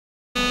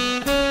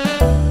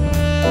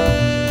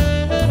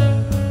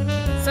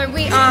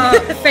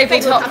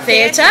Fabletop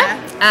Theatre,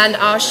 and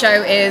our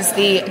show is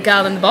The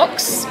Girl in the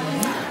Box.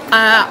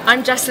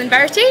 I'm Jessalyn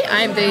Verity,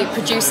 I'm the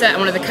producer and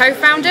one of the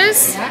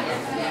co-founders.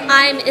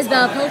 I'm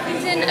Isabel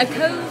Pilkington, a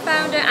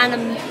co-founder and a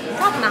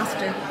prop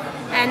master.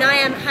 And I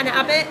am Hannah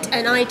Abbott,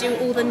 and I do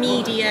all the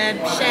media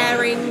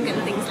sharing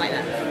and things like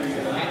that.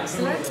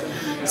 Excellent.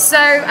 So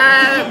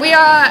we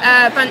are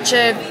a bunch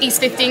of East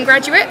 15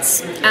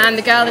 graduates, and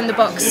The Girl in the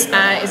Box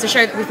is a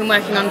show that we've been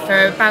working on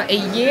for about a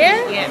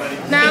year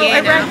now,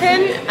 I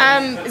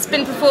reckon. It's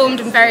been performed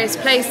in various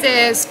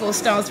places, 4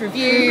 stars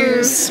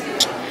reviews,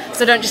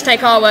 so don't just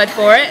take our word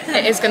for it,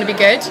 it is going to be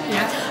good.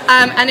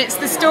 And it's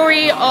the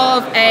story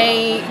of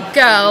a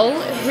girl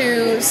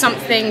who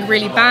something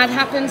really bad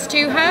happens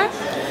to her,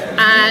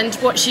 and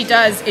what she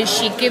does is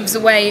she gives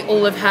away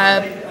all of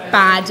her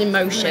bad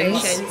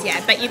emotions.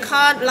 Yeah, but you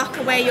can't lock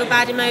away your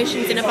bad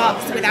emotions in a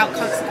box without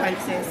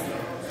consequences.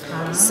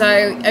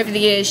 So over the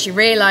years she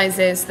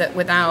realises that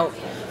without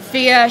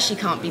fear she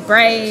can't be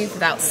brave,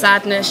 without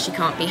sadness she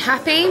can't be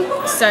happy,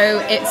 so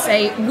it's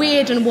a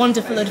weird and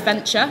wonderful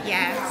adventure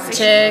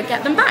to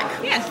get them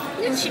back. Yeah,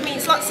 and she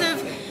meets lots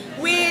of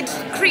weird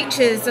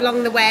creatures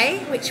along the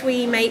way, which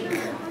we make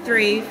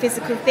through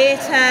physical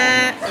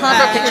theatre,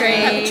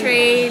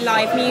 puppetry,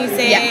 live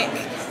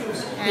music.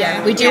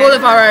 Yeah, we do all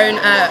of our own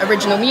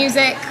original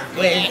music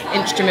with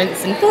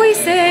instruments and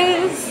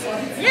voices.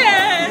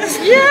 Yes!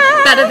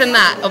 Yeah! Better than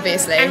that,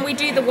 obviously. And we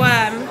do the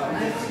worm.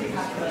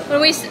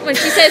 When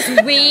she says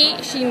we,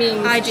 she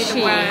means I do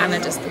the worm. Hannah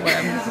does the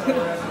worm.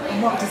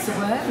 And what does the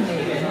worm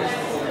mean?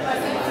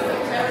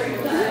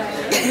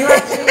 You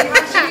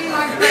actually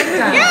like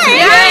breakdancing?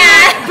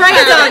 Yeah!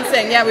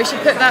 Breakdancing! Yeah, we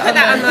should put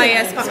that on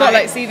my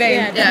spotlight CV.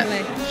 Yeah,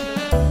 definitely.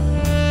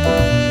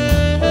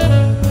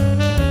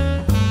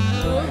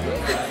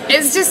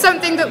 It's just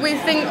something that we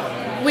think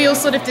we all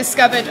sort of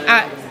discovered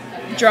at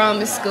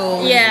drama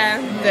school.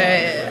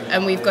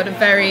 And we've got a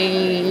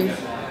very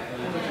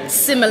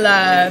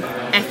similar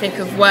ethic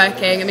of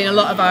working. I mean, a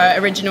lot of our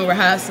original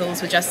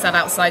rehearsals were just sat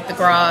outside the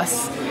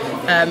grass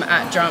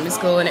at drama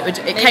school, and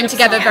it came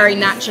together very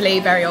naturally,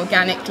 very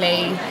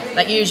organically.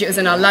 Like usually it was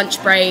in our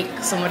lunch break,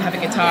 someone would have a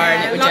guitar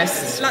and it would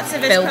just lots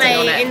of us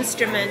play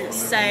instruments,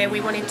 so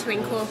we wanted to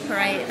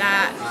incorporate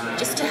that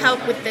just to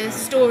help with the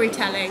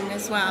storytelling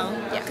as well,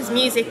 because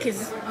music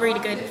is really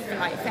good for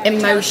like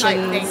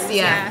emotions, things.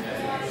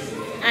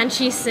 And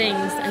she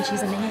sings and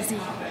she's amazing.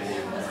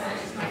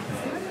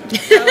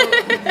 So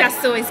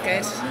that's always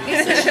good.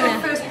 Is this your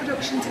first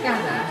production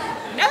together?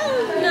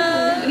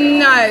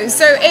 No.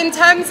 So in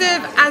terms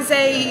of as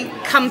a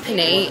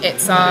company,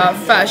 it's our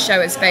first show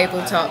as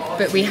Fabletop,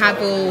 but we have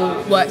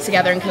all worked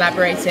together and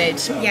collaborated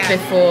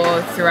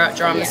before throughout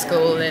drama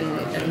school and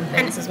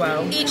things as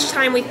well. Each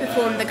time we've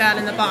performed The Girl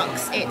in the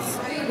Box,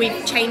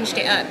 we've changed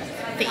it up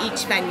for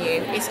each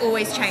venue. It's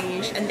always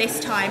changed, and this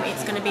time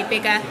it's going to be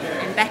bigger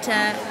and better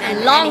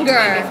and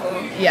longer.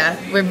 Yeah,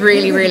 we're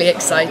really, really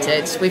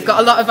excited. We've got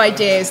a lot of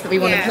ideas that we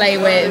want to play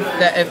with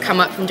that have come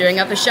up from doing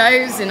other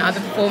shows and other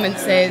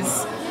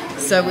performances.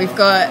 So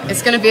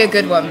it's going to be a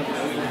good one.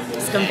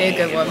 It's going to be a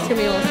good one. It's going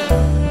to be awesome.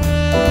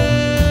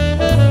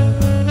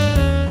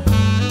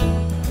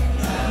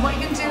 What are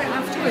you going to do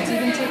afterwards? Are you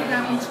going to take it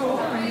out on tour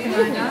or anything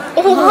like that?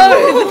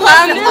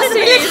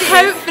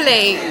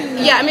 Hopefully.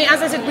 Yeah, I mean,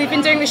 as I said, we've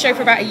been doing the show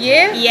for about a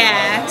year.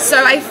 Yeah.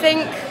 So I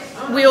think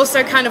we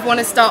also kind of want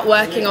to start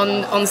working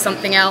on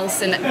something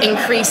else and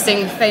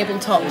increasing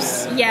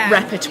Fabletop's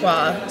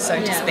repertoire, so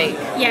to speak.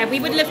 Yeah, we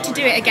would love to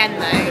do it again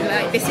though.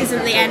 Like, this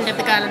isn't the end of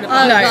The Girl in the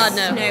Box. Oh God,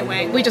 no. No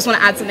way. We just want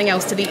to add something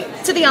else to the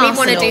arsenal. We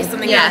want to do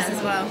something else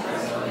as well.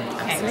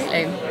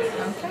 Absolutely.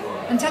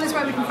 Okay. And tell us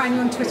where we can find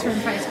you on Twitter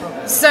and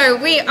Facebook. So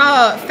we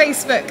are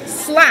Facebook/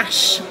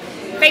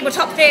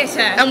 Fabletop Theatre.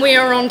 and we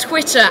are on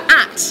Twitter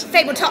at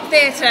Fabletop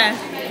Theatre.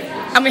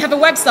 and we have a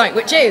website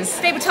which is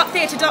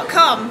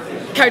fabletoptheatre.com.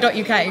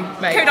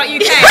 .co.uk, mate.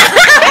 .co.uk.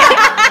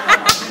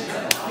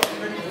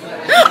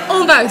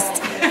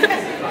 Almost.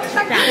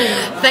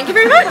 Thank you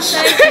very much.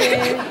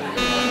 Thank you.